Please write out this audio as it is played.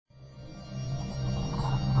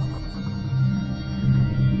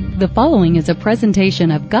The following is a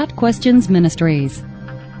presentation of Got Questions Ministries.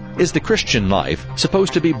 Is the Christian life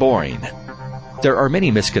supposed to be boring? There are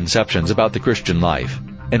many misconceptions about the Christian life,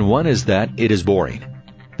 and one is that it is boring.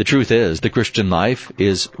 The truth is, the Christian life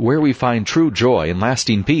is where we find true joy and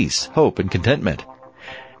lasting peace, hope, and contentment.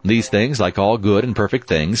 These things, like all good and perfect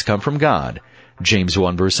things, come from God. James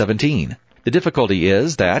 1 verse 17. The difficulty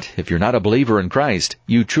is that, if you're not a believer in Christ,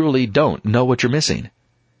 you truly don't know what you're missing.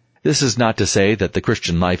 This is not to say that the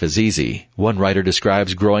Christian life is easy. One writer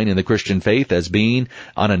describes growing in the Christian faith as being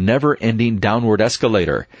on a never-ending downward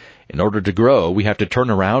escalator. In order to grow, we have to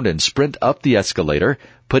turn around and sprint up the escalator,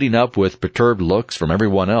 putting up with perturbed looks from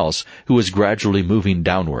everyone else who is gradually moving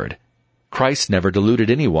downward. Christ never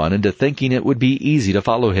deluded anyone into thinking it would be easy to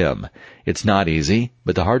follow him. It's not easy,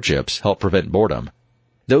 but the hardships help prevent boredom.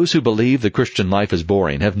 Those who believe the Christian life is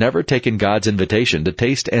boring have never taken God's invitation to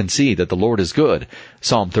taste and see that the Lord is good,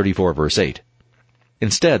 Psalm 34 verse 8.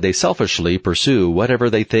 Instead, they selfishly pursue whatever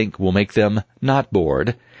they think will make them not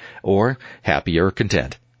bored, or happy or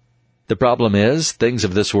content. The problem is, things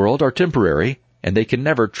of this world are temporary, and they can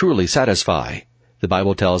never truly satisfy. The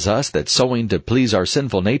Bible tells us that sowing to please our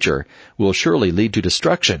sinful nature will surely lead to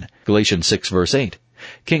destruction, Galatians 6 verse 8.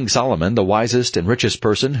 King Solomon, the wisest and richest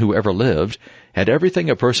person who ever lived, had everything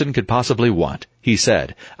a person could possibly want. He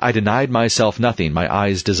said, "I denied myself nothing my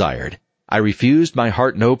eyes desired. I refused my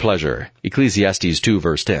heart no pleasure." Ecclesiastes 2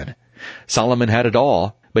 verse 10. Solomon had it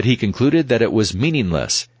all, but he concluded that it was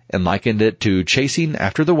meaningless and likened it to chasing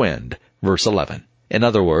after the wind, verse 11. In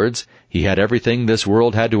other words, he had everything this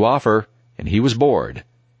world had to offer, and he was bored.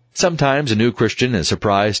 Sometimes a new Christian is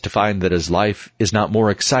surprised to find that his life is not more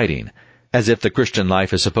exciting, as if the Christian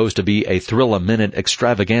life is supposed to be a thrill-a-minute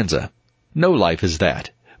extravaganza. No life is that.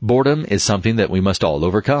 Boredom is something that we must all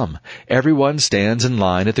overcome. Everyone stands in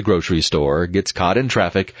line at the grocery store, gets caught in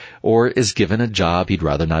traffic, or is given a job he'd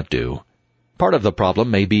rather not do. Part of the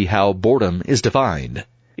problem may be how boredom is defined.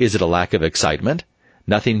 Is it a lack of excitement?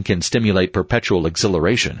 Nothing can stimulate perpetual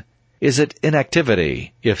exhilaration. Is it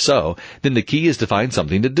inactivity? If so, then the key is to find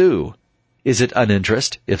something to do. Is it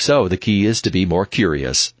uninterest? If so, the key is to be more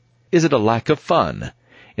curious. Is it a lack of fun?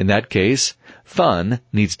 In that case, fun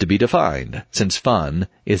needs to be defined, since fun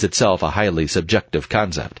is itself a highly subjective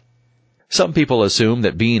concept. Some people assume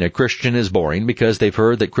that being a Christian is boring because they've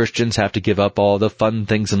heard that Christians have to give up all the fun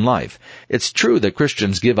things in life. It's true that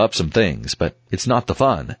Christians give up some things, but it's not the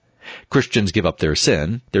fun. Christians give up their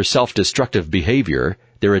sin, their self-destructive behavior,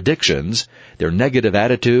 their addictions, their negative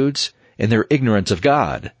attitudes, and their ignorance of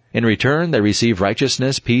God. In return, they receive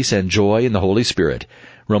righteousness, peace, and joy in the Holy Spirit.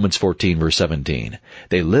 Romans 14 verse 17.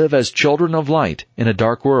 They live as children of light in a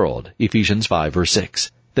dark world. Ephesians 5 verse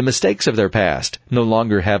 6. The mistakes of their past no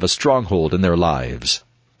longer have a stronghold in their lives.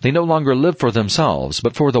 They no longer live for themselves,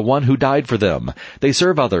 but for the one who died for them. They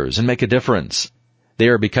serve others and make a difference. They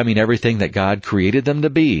are becoming everything that God created them to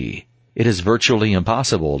be. It is virtually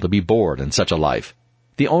impossible to be bored in such a life.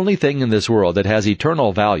 The only thing in this world that has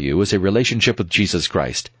eternal value is a relationship with Jesus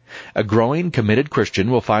Christ. A growing, committed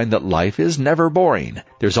Christian will find that life is never boring.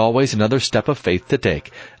 There's always another step of faith to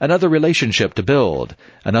take, another relationship to build,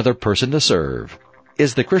 another person to serve.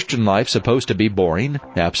 Is the Christian life supposed to be boring?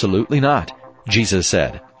 Absolutely not. Jesus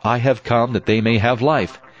said, "I have come that they may have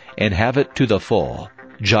life, and have it to the full."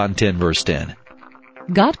 John 10 verse 10.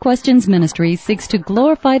 Got Questions Ministry seeks to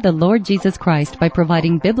glorify the Lord Jesus Christ by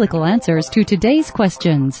providing biblical answers to today's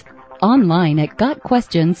questions. Online at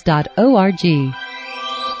gotquestions.org.